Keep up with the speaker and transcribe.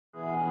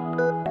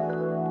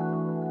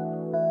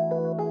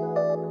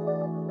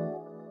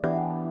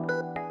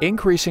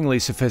Increasingly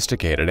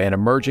sophisticated and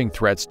emerging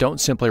threats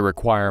don't simply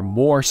require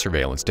more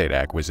surveillance data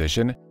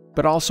acquisition,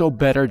 but also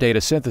better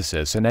data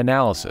synthesis and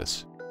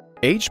analysis.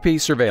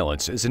 HP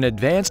Surveillance is an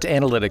advanced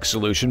analytics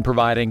solution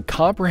providing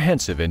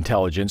comprehensive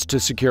intelligence to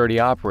security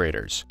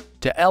operators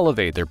to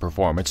elevate their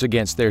performance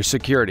against their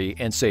security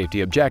and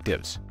safety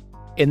objectives.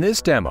 In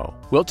this demo,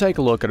 we'll take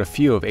a look at a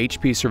few of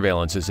HP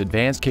Surveillance's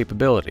advanced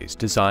capabilities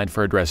designed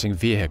for addressing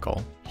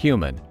vehicle,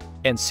 human,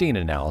 and scene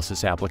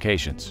analysis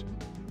applications.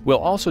 We'll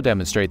also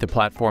demonstrate the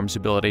platform's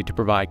ability to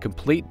provide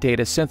complete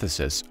data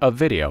synthesis of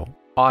video,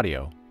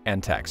 audio,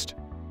 and text.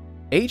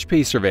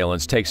 HP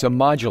Surveillance takes a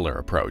modular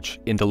approach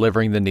in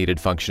delivering the needed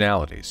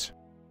functionalities.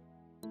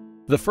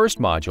 The first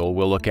module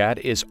we'll look at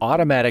is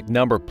automatic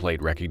number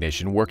plate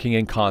recognition working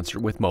in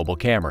concert with mobile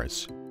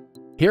cameras.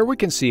 Here we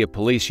can see a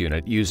police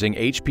unit using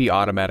HP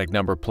automatic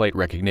number plate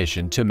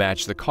recognition to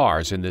match the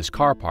cars in this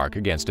car park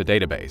against a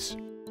database.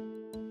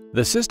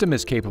 The system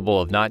is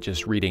capable of not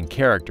just reading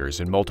characters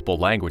in multiple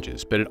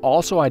languages, but it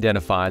also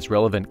identifies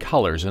relevant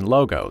colors and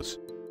logos.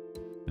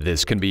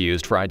 This can be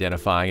used for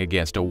identifying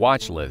against a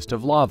watch list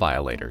of law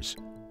violators,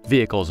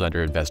 vehicles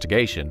under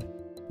investigation,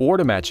 or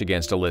to match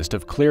against a list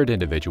of cleared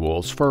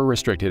individuals for a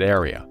restricted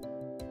area.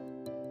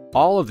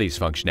 All of these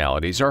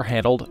functionalities are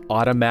handled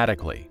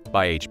automatically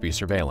by HP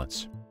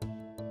Surveillance.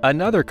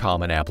 Another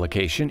common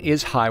application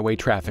is highway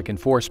traffic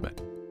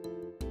enforcement.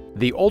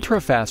 The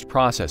ultra-fast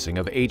processing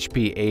of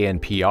HP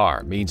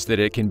ANPR means that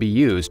it can be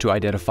used to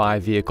identify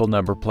vehicle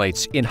number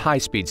plates in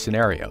high-speed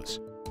scenarios.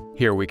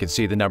 Here we can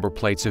see the number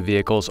plates of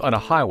vehicles on a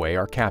highway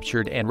are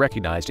captured and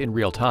recognized in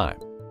real time.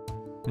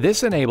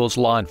 This enables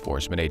law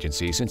enforcement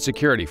agencies and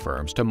security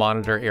firms to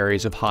monitor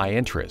areas of high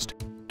interest,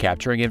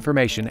 capturing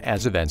information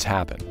as events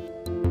happen.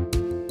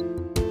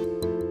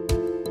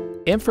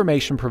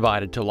 Information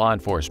provided to law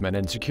enforcement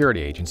and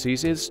security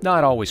agencies is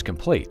not always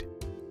complete.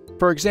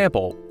 For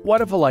example,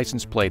 what if a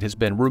license plate has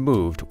been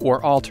removed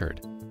or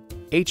altered?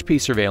 HP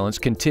Surveillance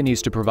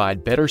continues to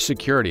provide better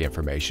security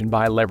information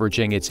by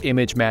leveraging its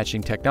image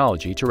matching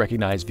technology to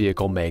recognize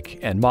vehicle make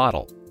and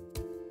model.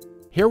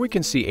 Here we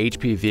can see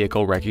HP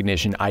vehicle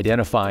recognition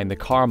identifying the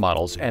car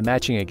models and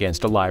matching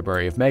against a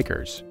library of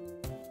makers.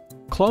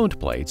 Cloned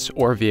plates,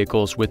 or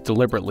vehicles with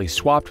deliberately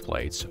swapped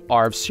plates,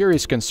 are of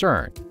serious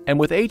concern, and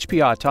with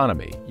HP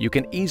Autonomy, you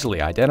can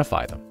easily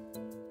identify them.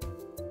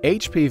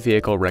 HP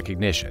Vehicle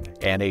Recognition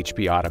and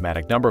HP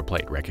Automatic Number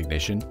Plate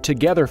Recognition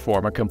together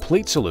form a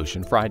complete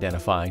solution for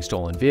identifying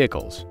stolen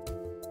vehicles.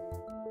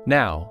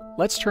 Now,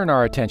 let's turn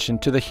our attention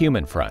to the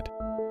human front.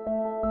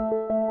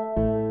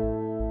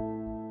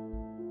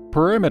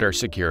 Perimeter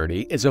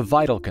security is a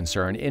vital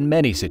concern in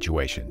many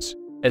situations,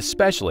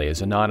 especially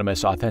as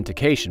anonymous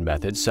authentication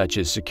methods such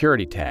as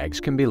security tags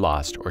can be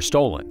lost or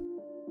stolen.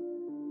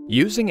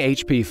 Using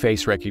HP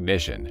Face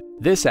Recognition,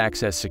 this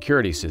access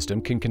security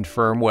system can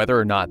confirm whether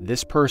or not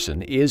this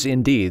person is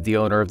indeed the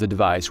owner of the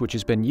device which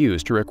has been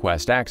used to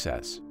request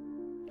access.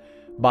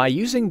 By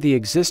using the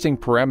existing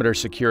perimeter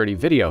security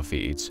video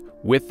feeds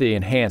with the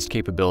enhanced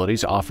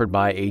capabilities offered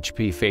by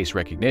HP Face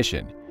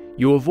Recognition,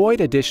 you avoid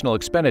additional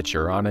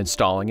expenditure on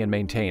installing and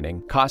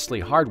maintaining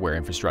costly hardware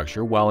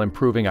infrastructure while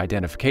improving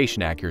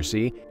identification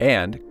accuracy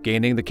and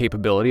gaining the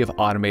capability of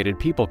automated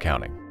people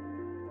counting.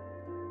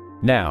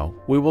 Now,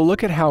 we will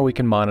look at how we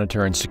can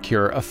monitor and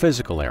secure a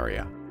physical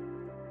area.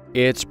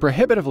 It's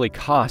prohibitively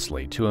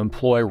costly to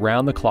employ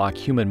round-the-clock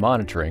human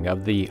monitoring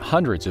of the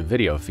hundreds of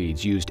video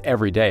feeds used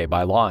every day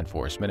by law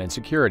enforcement and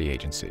security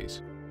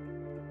agencies.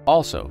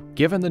 Also,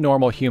 given the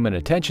normal human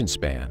attention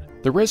span,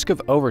 the risk of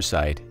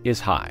oversight is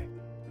high.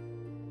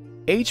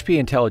 HP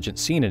Intelligent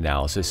Scene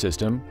Analysis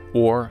System,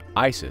 or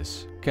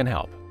ISIS, can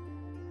help.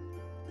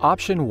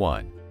 Option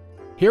 1.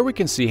 Here we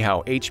can see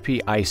how HP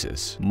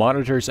ISIS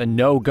monitors a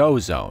no-go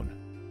zone.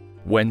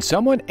 When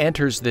someone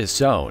enters this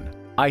zone,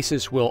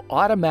 ISIS will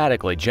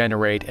automatically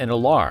generate an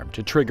alarm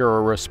to trigger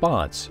a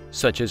response,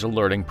 such as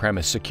alerting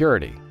premise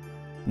security.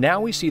 Now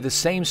we see the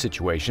same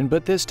situation,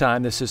 but this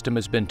time the system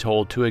has been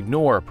told to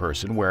ignore a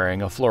person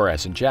wearing a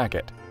fluorescent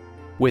jacket.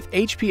 With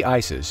HP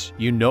ISIS,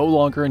 you no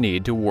longer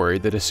need to worry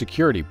that a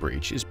security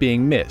breach is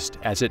being missed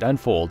as it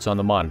unfolds on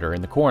the monitor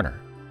in the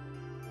corner.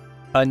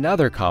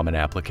 Another common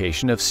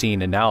application of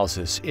scene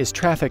analysis is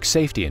traffic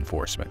safety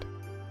enforcement.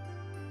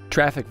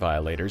 Traffic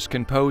violators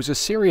can pose a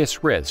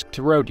serious risk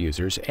to road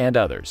users and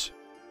others.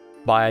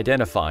 By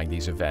identifying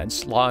these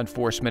events, law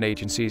enforcement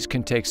agencies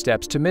can take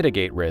steps to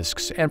mitigate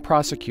risks and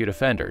prosecute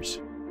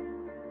offenders.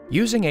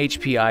 Using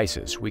HP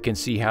ISIS, we can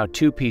see how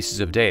two pieces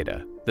of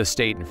data, the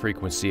state and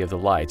frequency of the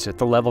lights at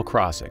the level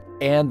crossing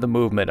and the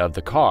movement of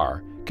the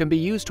car, can be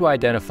used to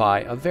identify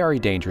a very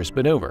dangerous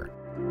maneuver.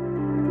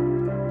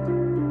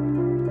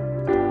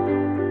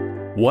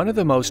 One of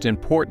the most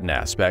important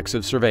aspects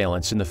of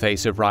surveillance in the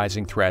face of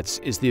rising threats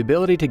is the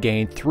ability to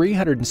gain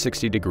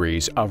 360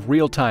 degrees of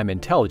real-time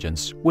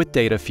intelligence with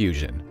data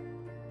fusion.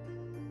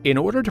 In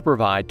order to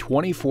provide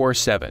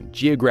 24/7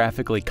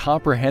 geographically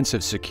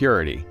comprehensive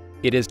security,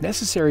 it is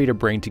necessary to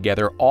bring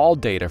together all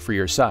data for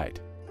your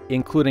site,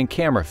 including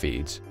camera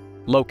feeds,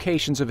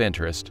 locations of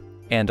interest,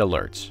 and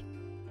alerts.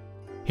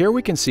 Here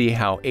we can see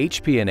how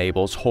HP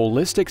enables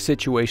holistic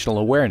situational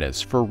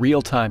awareness for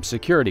real-time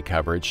security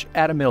coverage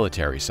at a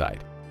military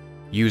site.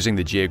 Using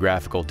the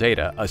geographical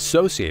data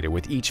associated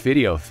with each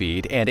video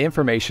feed and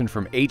information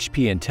from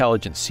HP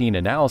Intelligent Scene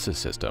Analysis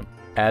System,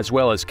 as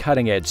well as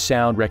cutting-edge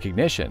sound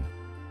recognition,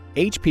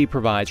 HP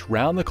provides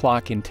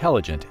round-the-clock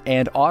intelligent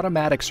and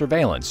automatic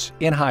surveillance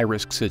in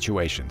high-risk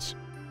situations.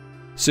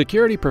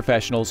 Security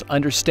professionals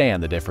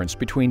understand the difference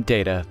between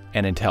data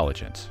and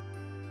intelligence.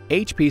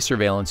 HP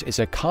Surveillance is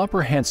a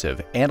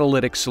comprehensive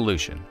analytic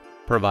solution,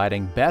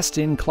 providing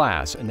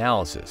best-in-class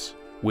analysis,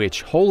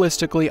 which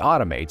holistically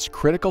automates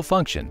critical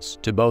functions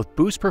to both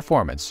boost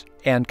performance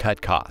and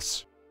cut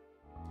costs.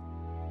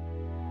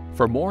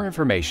 For more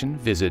information,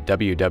 visit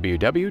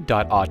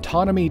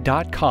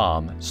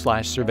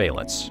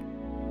www.autonomy.com/surveillance.